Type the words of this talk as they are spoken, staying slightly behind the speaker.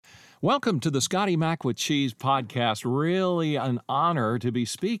Welcome to the Scotty Mac with Cheese podcast. Really an honor to be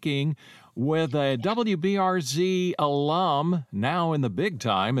speaking with a WBRZ alum, now in the big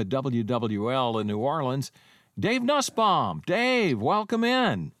time at WWL in New Orleans, Dave Nussbaum. Dave, welcome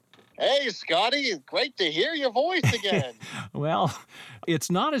in. Hey, Scotty. Great to hear your voice again. Well,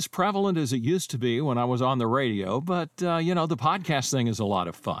 it's not as prevalent as it used to be when I was on the radio, but, the podcast thing is a lot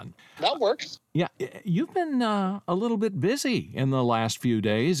of fun. That works. Yeah, you've been a little bit busy in the last few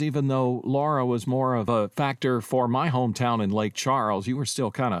days, even though Laura was more of a factor for my hometown in Lake Charles. You were still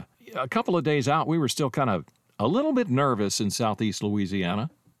kind of, a couple of days out, we were still kind of a little bit nervous in southeast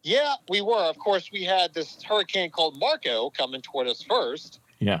Louisiana. Yeah, we were. Of course, we had this hurricane called Marco coming toward us first.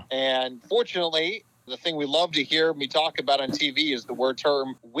 Yeah. And fortunately, the thing we love to hear me talk about on TV is the word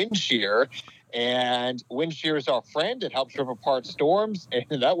term wind shear. And wind shear is our friend. It helps rip apart storms.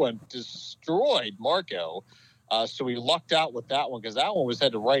 And that one destroyed Marco. So we lucked out with that one because that one was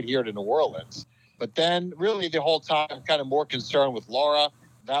headed right here to New Orleans. But then really the whole time, I'm kind of more concerned with Laura.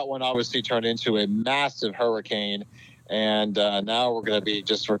 That one obviously turned into a massive hurricane. And now we're going to be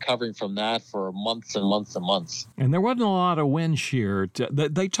just recovering from that for months and months and months. And there wasn't a lot of wind shear.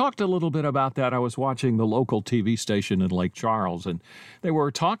 They talked a little bit about that. I was watching the local TV station in Lake Charles, and they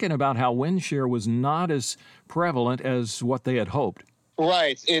were talking about how wind shear was not as prevalent as what they had hoped.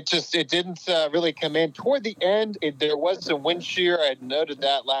 Right. It didn't really come in. Toward the end, there was some wind shear. I noted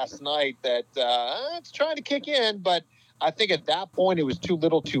that last night that it's trying to kick in, but I think at that point it was too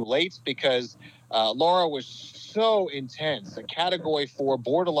little too late because Laura was so intense, a Category 4,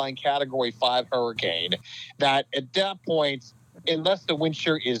 borderline Category 5 hurricane, that at that point, unless the wind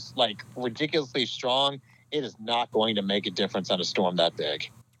shear is like ridiculously strong, it is not going to make a difference on a storm that big.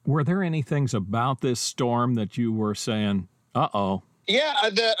 Were there any things about this storm that you were saying, uh-oh? Yeah,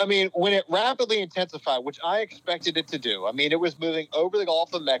 when it rapidly intensified, which I expected it to do, it was moving over the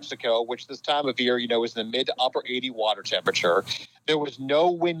Gulf of Mexico, which this time of year, is in the mid to upper 80 water temperature. There was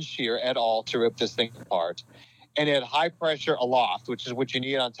no wind shear at all to rip this thing apart. And it had high pressure aloft, which is what you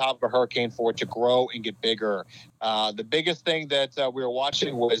need on top of a hurricane for it to grow and get bigger. The biggest thing that we were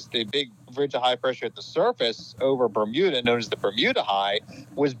watching was the big ridge of high pressure at the surface over Bermuda, known as the Bermuda High,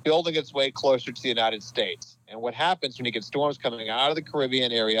 was building its way closer to the United States. And what happens when you get storms coming out of the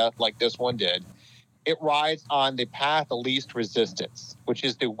Caribbean area, like this one did, it rides on the path of least resistance, which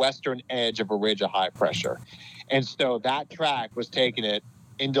is the western edge of a ridge of high pressure. And so that track was taking it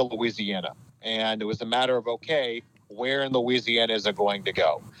into Louisiana. And it was a matter of, okay, where in Louisiana is it going to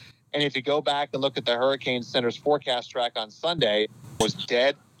go? And if you go back and look at the Hurricane Center's forecast track on Sunday, it was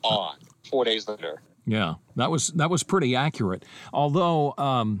dead on 4 days later. Yeah, that was pretty accurate. Although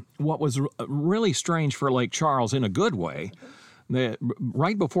what was really strange for Lake Charles in a good way,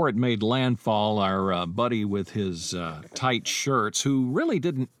 right before it made landfall, our buddy with his tight shirts, who really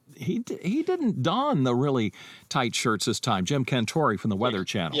didn't don the really tight shirts this time, Jim Cantori from the Weather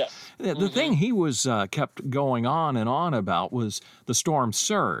Channel. Yes. The thing he was kept going on and on about was the storm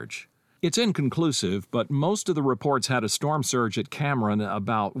surge. It's inconclusive, but most of the reports had a storm surge at Cameron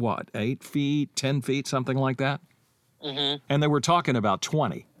about, 8 feet, 10 feet, something like that? Mm-hmm. And they were talking about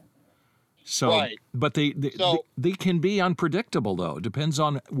 20. So, right. But they can be unpredictable, though. Depends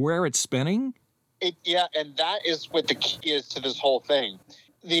on where it's spinning. And that is what the key is to this whole thing.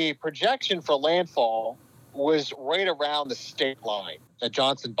 The projection for landfall was right around the state line, the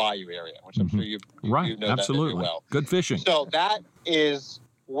Johnson Bayou area, which I'm sure you know absolutely. that very well. Good fishing. So that is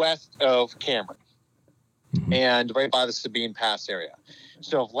west of Cameron and right by the Sabine Pass area.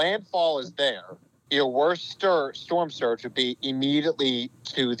 So if landfall is there, your worst storm surge would be immediately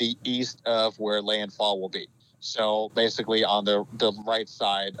to the east of where landfall will be. So basically on the right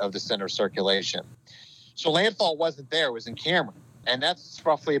side of the center circulation. So landfall wasn't there, it was in Cameron. And that's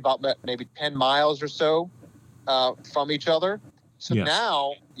roughly about maybe 10 miles or so from each other. So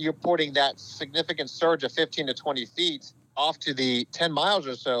now you're putting that significant surge of 15 to 20 feet off to the 10 miles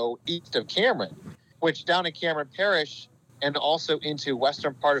or so east of Cameron, which down in Cameron Parish and also into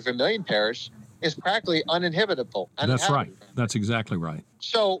western part of Vermilion Parish is practically uninhabitable. That's right. That's exactly right.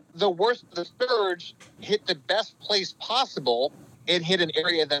 So the surge hit the best place possible. It hit an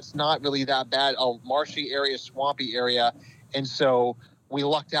area that's not really that bad, a marshy area, swampy area. And so we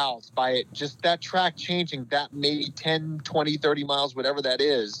lucked out by it, just that track changing that maybe 10, 20, 30 miles, whatever that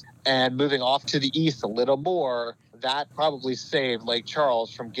is, and moving off to the east a little more. That probably saved Lake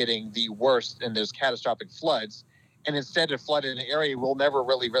Charles from getting the worst in those catastrophic floods. And instead it flooded an area we'll never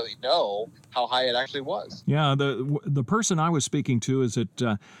really know how high it actually was. Yeah, the person I was speaking to is it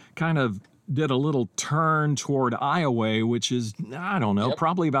kind of did a little turn toward Iowa, which is, I don't know,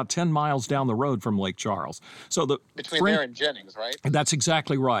 probably about 10 miles down the road from Lake Charles. So between there and Jennings, right? That's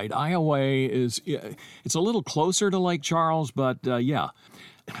exactly right. Iowa it's a little closer to Lake Charles, but yeah,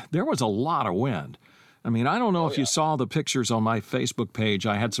 there was a lot of wind. I mean, I don't know if you saw the pictures on my Facebook page.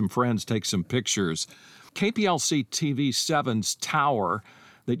 I had some friends take some pictures. KPLC TV 7's tower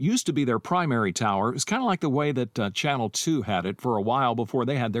that used to be their primary tower. It was kind of like the way that Channel 2 had it for a while before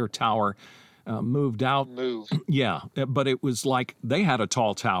they had their tower moved out. Yeah, but it was like they had a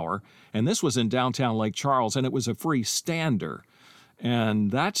tall tower, and this was in downtown Lake Charles, and it was a freestander. And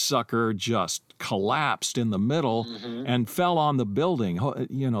that sucker just collapsed in the middle and fell on the building.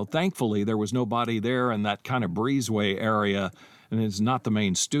 You know, thankfully, there was nobody there in that kind of breezeway area, and it's not the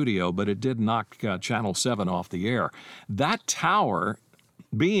main studio, but it did knock Channel 7 off the air. That tower,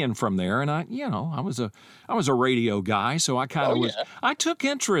 being from there, and I was a radio guy, so I kind of I took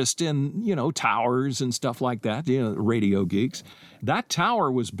interest in, towers and stuff like that, radio geeks. That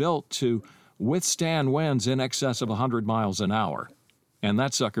tower was built to withstand winds in excess of 100 miles an hour. And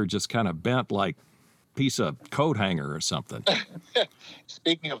that sucker just kind of bent like a piece of coat hanger or something.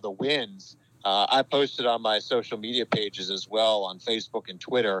 Speaking of the winds, I posted on my social media pages as well on Facebook and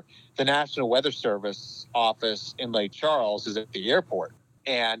Twitter. The National Weather Service office in Lake Charles is at the airport,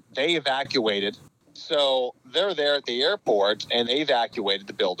 and they evacuated. So they're there at the airport, and they evacuated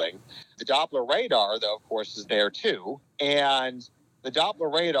the building. The Doppler radar, though, of course, is there too. And the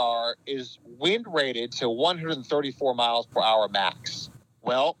Doppler radar is wind rated to 134 miles per hour max.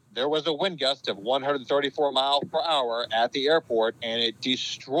 Well, there was a wind gust of 134 miles per hour at the airport, and it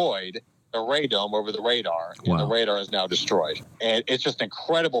destroyed the radome over the radar. Wow. And the radar is now destroyed. And it's just an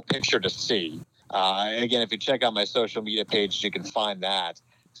incredible picture to see. Again, if you check out my social media page, you can find that.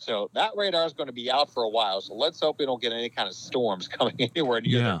 So that radar is going to be out for a while. So let's hope we don't get any kind of storms coming anywhere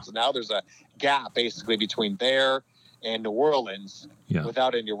near them. So now there's a gap basically between there and New Orleans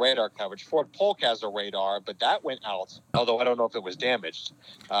without any radar coverage. Fort Polk has a radar, but that went out, although I don't know if it was damaged,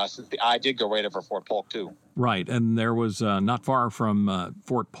 since I did go right over Fort Polk too. Right, and there was not far from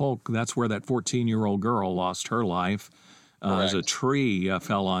Fort Polk, that's where that 14-year-old girl lost her life as a tree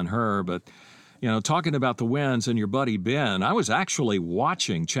fell on her. But, talking about the winds and your buddy Ben, I was actually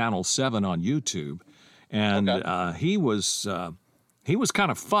watching Channel 7 on YouTube, and he was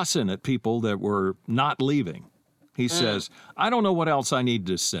kind of fussing at people that were not leaving. He says, I don't know what else I need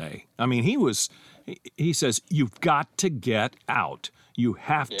to say. I mean, he says, you've got to get out. You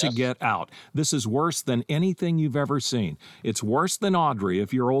have to get out. This is worse than anything you've ever seen. It's worse than Audrey,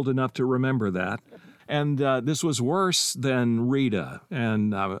 if you're old enough to remember that. And this was worse than Rita.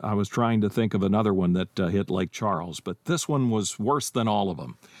 And I was trying to think of another one that hit Lake Charles, but this one was worse than all of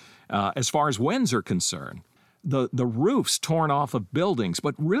them. As far as winds are concerned, the roofs torn off of buildings.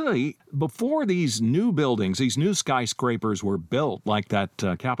 But really, before these new buildings, these new skyscrapers were built, like that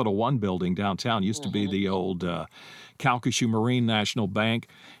Capital One building downtown used to be the old Calcasieu Marine National Bank.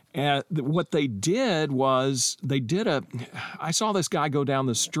 And what they did was I saw this guy go down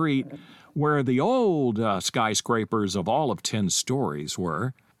the street where the old skyscrapers of all of 10 stories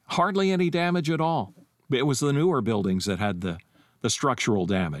were. Hardly any damage at all. It was the newer buildings that had the structural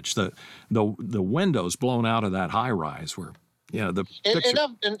damage, the windows blown out of that high rise were, the picture.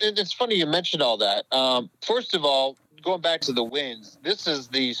 And it's funny you mentioned all that. First of all, going back to the winds, this is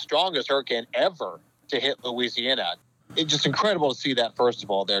the strongest hurricane ever to hit Louisiana. It's just incredible to see that, first of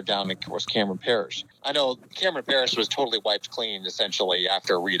all, there down in, of course, Cameron Parish. I know Cameron Parish was totally wiped clean, essentially,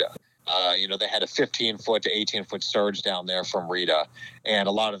 after Rita. They had a 15-foot to 18-foot surge down there from Rita. And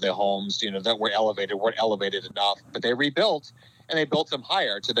a lot of the homes, that were elevated weren't elevated enough. But they rebuilt, and they built them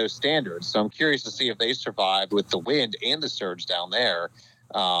higher to those standards. So I'm curious to see if they survived with the wind and the surge down there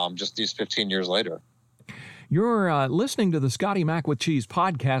just these 15 years later. You're listening to the Scotty Mac with Cheese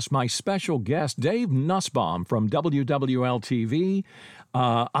podcast. My special guest, Dave Nussbaum from WWL TV.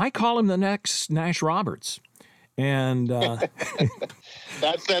 I call him the next Nash Roberts. And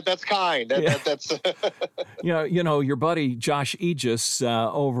that's kind. That's your buddy Josh Aegis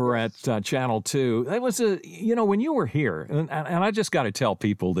over at Channel 2. That was when you were here, and I just got to tell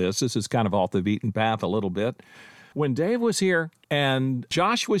people this is kind of off the beaten path a little bit. When Dave was here and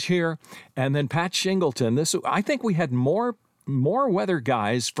Josh was here, and then Pat Shingleton, I think we had more weather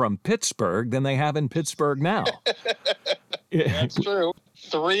guys from Pittsburgh than they have in Pittsburgh now. That's true.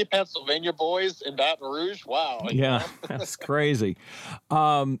 3 Pennsylvania boys in Baton Rouge. Wow. Yeah, that's crazy.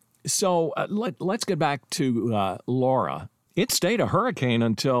 So let's get back to Laura. It stayed a hurricane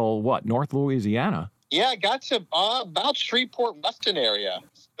until North Louisiana? Yeah, it got to about Shreveport, Weston area.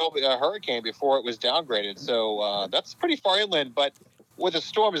 Still a hurricane before it was downgraded. So that's pretty far inland. But with a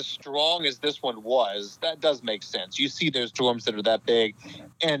storm as strong as this one was, that does make sense. You see those storms that are that big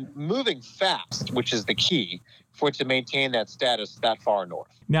and moving fast, which is the key for it to maintain that status that far north.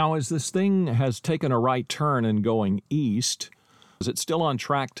 Now, as this thing has taken a right turn and going east, is it still on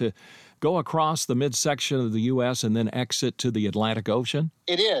track to go across the midsection of the U.S. and then exit to the Atlantic Ocean?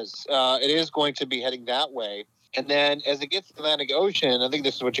 It is. It is going to be heading that way. And then as it gets to the Atlantic Ocean, I think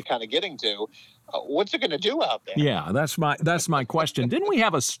this is what you're kind of getting to. What's it going to do out there? Yeah, that's my question. Didn't we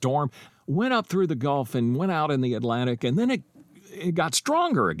have a storm, went up through the Gulf and went out in the Atlantic, and then it got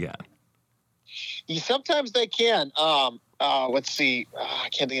stronger again? Sometimes they can. Let's see. I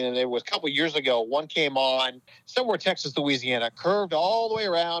can't think of it. It was a couple of years ago. One came on somewhere Texas, Louisiana, curved all the way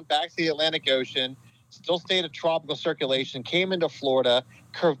around back to the Atlantic Ocean, still stayed at tropical circulation, came into Florida,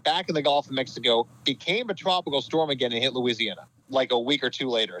 curved back in the Gulf of Mexico, became a tropical storm again and hit Louisiana like a week or two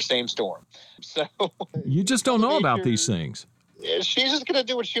later, same storm. So you just don't know about these things. She's just going to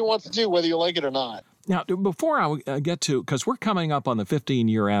do what she wants to do, whether you like it or not. Now, before I get to, because we're coming up on the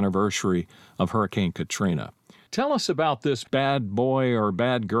 15-year anniversary of Hurricane Katrina, tell us about this bad boy or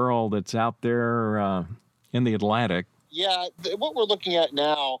bad girl that's out there in the Atlantic. Yeah, what we're looking at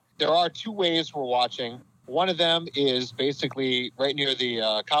now, there are two waves we're watching. One of them is basically right near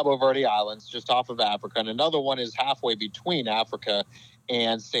the Cabo Verde Islands, just off of Africa, and another one is halfway between Africa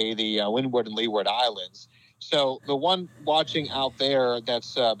and, say, the Windward and Leeward Islands. So the one watching out there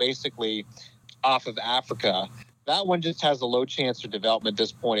that's basically off of Africa, that one just has a low chance of development at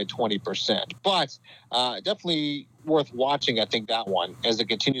this point at 20%. But definitely worth watching, I think, that one as it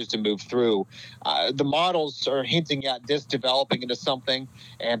continues to move through. The models are hinting at this developing into something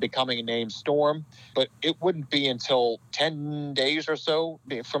and becoming a named storm, but it wouldn't be until 10 days or so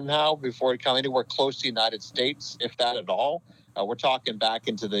from now before it comes anywhere close to the United States, if that at all. We're talking back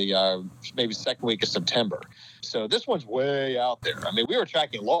into the maybe second week of September. So this one's way out there. I mean, we were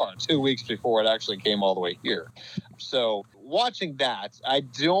tracking Laura 2 weeks before it actually came all the way here. So watching that, I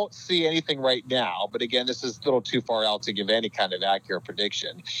don't see anything right now. But again, this is a little too far out to give any kind of accurate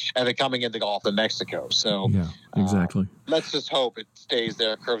prediction. And they're coming in the Gulf of Mexico. So yeah, exactly. Let's just hope it stays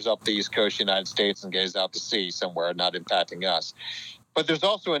there, curves up the East Coast of the United States and goes out to sea somewhere, not impacting us. But there's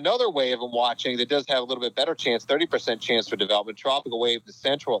also another wave I'm watching that does have a little bit better chance, 30% chance for development, tropical wave, the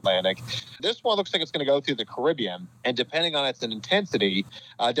central Atlantic. This one looks like it's going to go through the Caribbean, and depending on its intensity,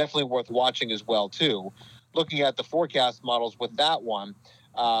 definitely worth watching as well, too. Looking at the forecast models with that one,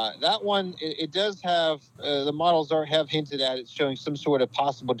 it does have, the models have hinted at it's showing some sort of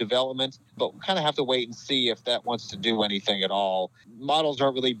possible development, but we kind of have to wait and see if that wants to do anything at all. Models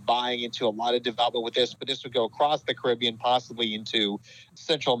aren't really buying into a lot of development with this, but this would go across the Caribbean, possibly into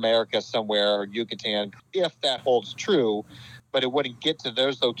Central America somewhere, Yucatan, if that holds true, but it wouldn't get to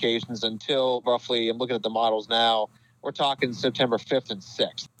those locations until roughly, I'm looking at the models now, we're talking September 5th and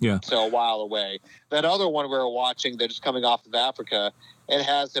 6th. Yeah. So a while away. That other one we were watching that is coming off of Africa, it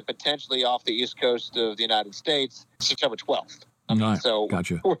has it potentially off the east coast of the United States, September 12th. So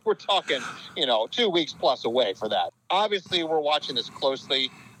gotcha. we're talking, 2 weeks plus away for that. Obviously, we're watching this closely.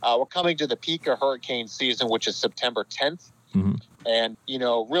 We're coming to the peak of hurricane season, which is September 10th. Mm-hmm. And,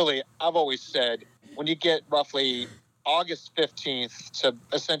 really, I've always said when you get roughly August 15th to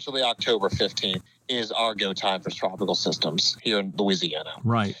essentially October 15th is our go time for tropical systems here in Louisiana.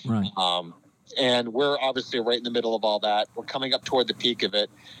 Right. And we're obviously right in the middle of all that. We're coming up toward the peak of it.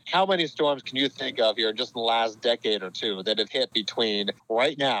 How many storms can you think of here just in the last decade or two that have hit between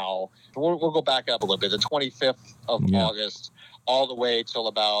right now? We'll go back up a little bit, the 25th of August, all the way till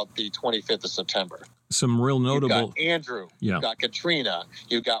about the 25th of September. Some real notable. You've got Andrew. You've got Katrina.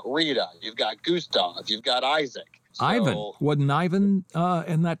 You've got Rita. You've got Gustav. You've got Isaac. Ivan. Wasn't Ivan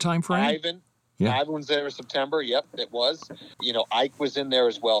in that time frame? Ivan. Yeah. Ivan was there in September. Yep, it was. Ike was in there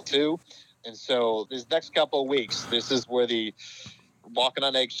as well, too. And so this next couple of weeks, this is where the walking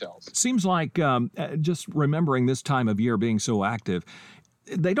on eggshells. It seems like just remembering this time of year being so active,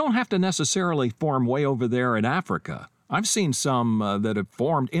 they don't have to necessarily form way over there in Africa. I've seen some that have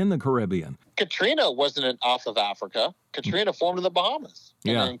formed in the Caribbean. Katrina wasn't off of Africa. Katrina formed in the Bahamas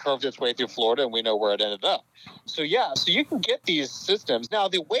and then curved its way through Florida, and we know where it ended up. So you can get these systems. Now,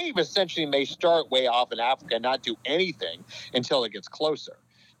 the wave essentially may start way off in Africa and not do anything until it gets closer.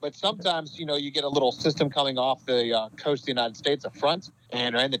 But sometimes, you get a little system coming off the coast of the United States, a front,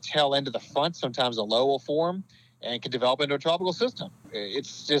 and in the tail end of the front, sometimes a low will form and can develop into a tropical system.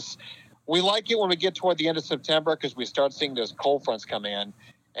 It's just, we like it when we get toward the end of September because we start seeing those cold fronts come in.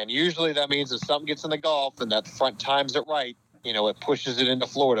 And usually that means if something gets in the Gulf and that front times it right, it pushes it into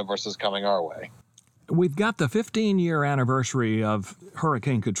Florida versus coming our way. We've got the 15-year anniversary of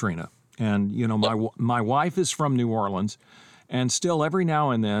Hurricane Katrina. And, my wife is from New Orleans. And still, every now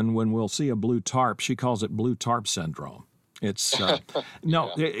and then, when we'll see a blue tarp, she calls it blue tarp syndrome. It's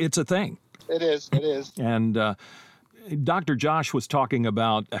no, Yeah. it's a thing. It is. It is. And Dr. Josh was talking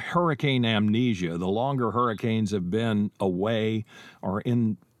about hurricane amnesia. The longer hurricanes have been away or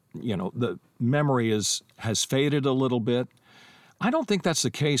in, the memory has faded a little bit. I don't think that's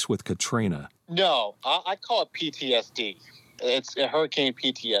the case with Katrina. No, I call it PTSD. It's a hurricane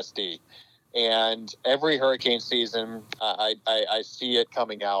PTSD. And every hurricane season, I see it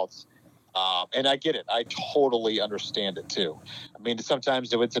coming out. And I get it. I totally understand it, too. I mean,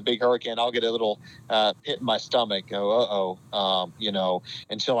 sometimes if it's a big hurricane, I'll get a little hit in my stomach. Go,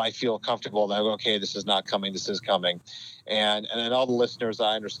 until I feel comfortable. That, okay, this is not coming. This is coming. And all the listeners,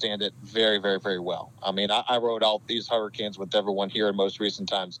 I understand it very, very, very well. I mean, I wrote out these hurricanes with everyone here in most recent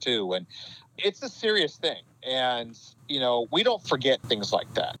times, too. And it's a serious thing. And, we don't forget things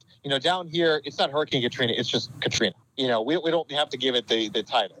like that. Down here, it's not Hurricane Katrina. It's just Katrina. We don't have to give it the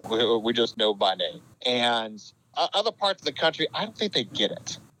title. We just know by name. And other parts of the country, I don't think they get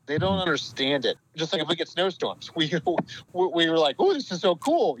it. They don't understand it. Just like if we get snowstorms, we were like, oh, this is so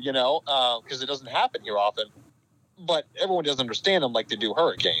cool, because it doesn't happen here often. But everyone doesn't understand them like they do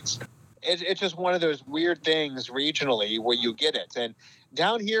hurricanes. It's just one of those weird things regionally where you get it. And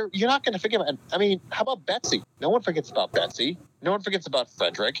down here, you're not going to forget. I mean, how about Betsy? No one forgets about Betsy. No one forgets about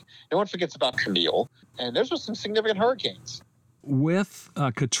Frederick. No one forgets about Camille. And those are some significant hurricanes. With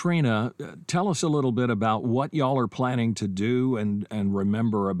Katrina, tell us a little bit about what y'all are planning to do and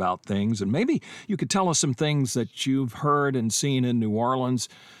remember about things. And maybe you could tell us some things that you've heard and seen in New Orleans.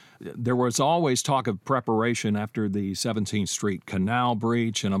 There was always talk of preparation after the 17th Street Canal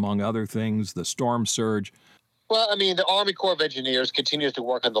breach and, among other things, the storm surge. Well, I mean, the Army Corps of Engineers continues to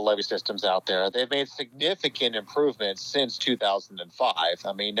work on the levee systems out there. They've made significant improvements since 2005.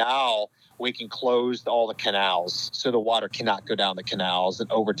 I mean, now we can close all the canals so the water cannot go down the canals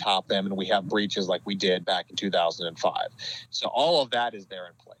and overtop them, and we have breaches like we did back in 2005. So all of that is there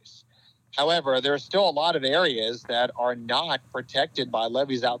in place. However, there are still a lot of areas that are not protected by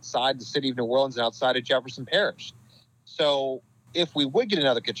levees outside the city of New Orleans and outside of Jefferson Parish. So if we would get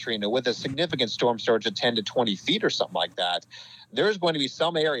another Katrina with a significant storm surge of 10 to 20 feet or something like that, there's going to be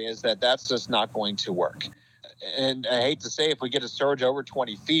some areas that's just not going to work. And I hate to say, if we get a surge over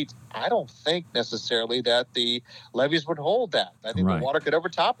 20 feet, I don't think necessarily that the levees would hold that. I think the water could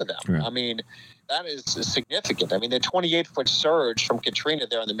overtop of them. Right. I mean, that is significant. I mean, the 28-foot surge from Katrina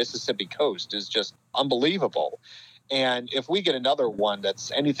there on the Mississippi coast is just unbelievable. And if we get another one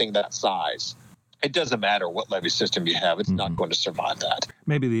that's anything that size, it doesn't matter what levee system you have. It's not going to survive that.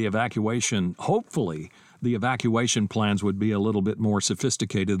 Maybe the evacuation, hopefully, the evacuation plans would be a little bit more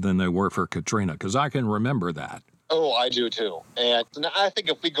sophisticated than they were for Katrina, because I can remember that. Oh, I do too. And I think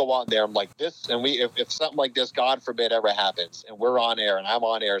if we go on there like this, and if something like this, God forbid, ever happens, and we're on air, and I'm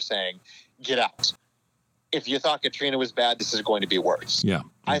on air saying, get out. If you thought Katrina was bad, this is going to be worse. Yeah,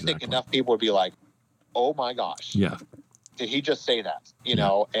 exactly. I think enough people would be like, oh my gosh. Yeah. Did he just say that? You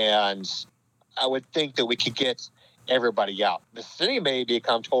know, and I would think that we could get everybody out. The city may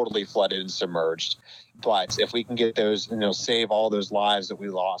become totally flooded and submerged, but if we can get those, save all those lives that we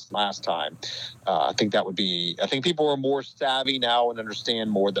lost last time, I think that would be, I think people are more savvy now and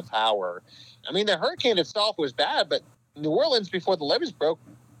understand more the power. I mean, the hurricane itself was bad, but New Orleans, before the levees broke,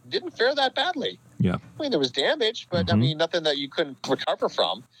 didn't fare that badly. Yeah. I mean, there was damage, but I mean, nothing that you couldn't recover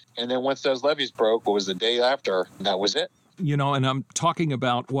from. And then once those levees broke, what was the day after, that was it. And I'm talking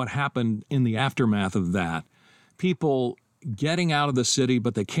about what happened in the aftermath of that. People getting out of the city,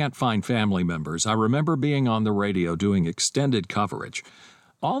 but they can't find family members. I remember being on the radio doing extended coverage.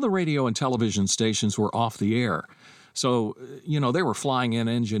 All the radio and television stations were off the air. So, they were flying in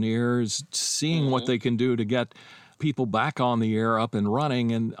engineers, seeing what they can do to get people back on the air, up and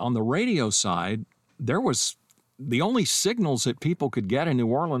running. And on the radio side, there was the only signals that people could get in New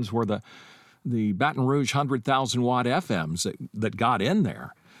Orleans were the Baton Rouge 100,000 watt FMs that got in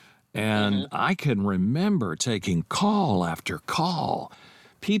there. And I can remember taking call after call,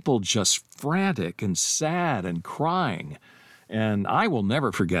 people just frantic and sad and crying. And I will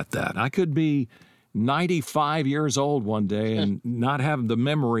never forget that. I could be 95 years old one day and not have the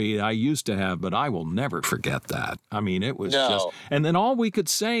memory I used to have, but I will never forget that. I mean, it was just, and then all we could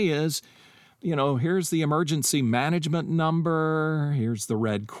say is, here's the emergency management number, here's the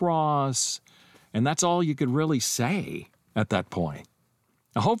Red Cross, and that's all you could really say at that point.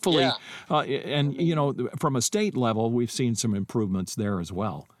 Hopefully, from a state level, we've seen some improvements there as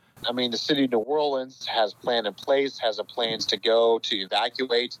well. I mean, the city of New Orleans has a plan in place, has a plans to go to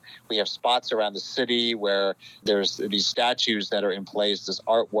evacuate. We have spots around the city where there's these statues that are in place, this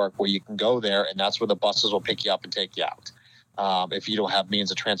artwork where you can go there, and that's where the buses will pick you up and take you out. if you don't have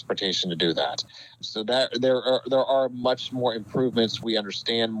means of transportation to do that. So that there are much more improvements. We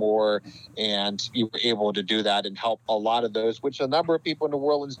understand more, and you're able to do that and help a lot of those, which a number of people in New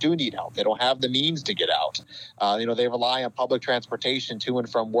Orleans do need help. They don't have the means to get out. They rely on public transportation to and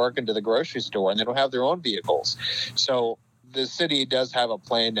from work and to the grocery store, and they don't have their own vehicles. So the city does have a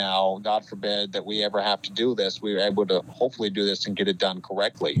plan now. God forbid that we ever have to do this. We're able to hopefully do this and get it done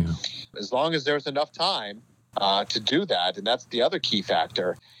correctly. Yeah. As long as there's enough time to do that, and that's the other key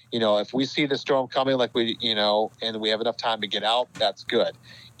factor. If we see the storm coming and we have enough time to get out, that's good.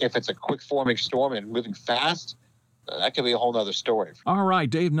 If it's a quick forming storm and moving fast, that could be a whole nother story. All right,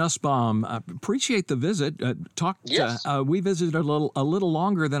 Dave Nussbaum, appreciate the visit. Yes. We visited a little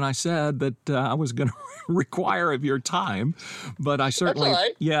longer than I said that I was going to require of your time, but I certainly, that's all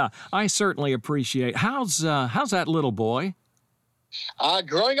right. Yeah, I certainly appreciate. How's that little boy?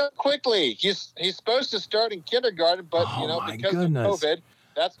 Growing up quickly. He's supposed to start in kindergarten, but because of COVID,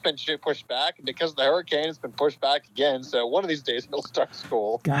 that's been pushed back, and because of the hurricane, it's been pushed back again. So one of these days he'll start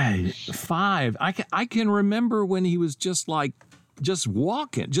school. Guy, 5. I can remember when he was just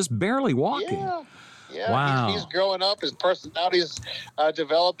walking, just barely walking. Yeah, wow. He's growing up. His personality's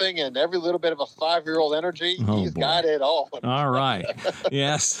developing, and every little bit of a 5-year-old energy, he's got it all. All right.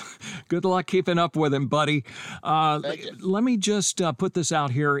 Yes. Good luck keeping up with him, buddy. Thank you. Let me just put this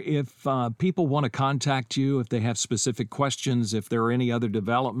out here. If people want to contact you, if they have specific questions, if there are any other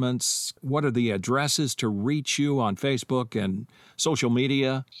developments, what are the addresses to reach you on Facebook and social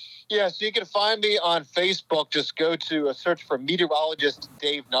media? Yeah, so you can find me on Facebook. Just go to search for Meteorologist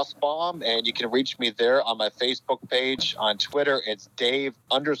Dave Nussbaum, and you can reach me there on my Facebook page. On Twitter, it's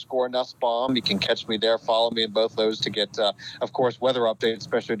Dave_Nussbaum. You can catch me there. Follow me in both those to get, of course, weather updates,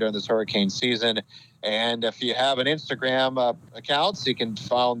 especially during this hurricane season. And if you have an Instagram account, you can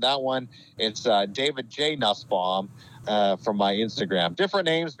find that one. It's David J. Nussbaum. From my Instagram. Different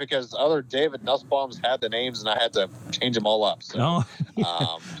names because other David Nussbaums had the names and I had to change them all up. So,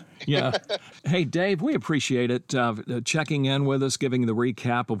 yeah. Hey, Dave, we appreciate it checking in with us, giving the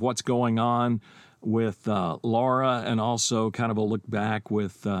recap of what's going on with Laura, and also kind of a look back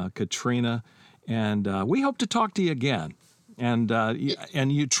with Katrina. And we hope to talk to you again. And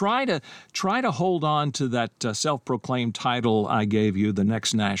you try to hold on to that self-proclaimed title I gave you, the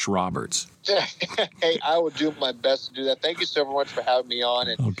next Nash Roberts. Hey, I will do my best to do that. Thank you so much for having me on,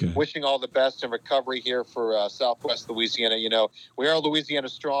 and wishing all the best in recovery here for Southwest Louisiana. We are Louisiana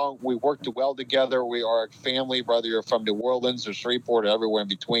strong. We work well together. We are a family, whether you're from New Orleans or Shreveport or everywhere in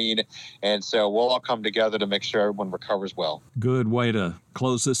between. And so we'll all come together to make sure everyone recovers well. Good way to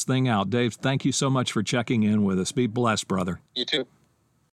close this thing out. Dave, thank you so much for checking in with us. Be blessed, brother. You too.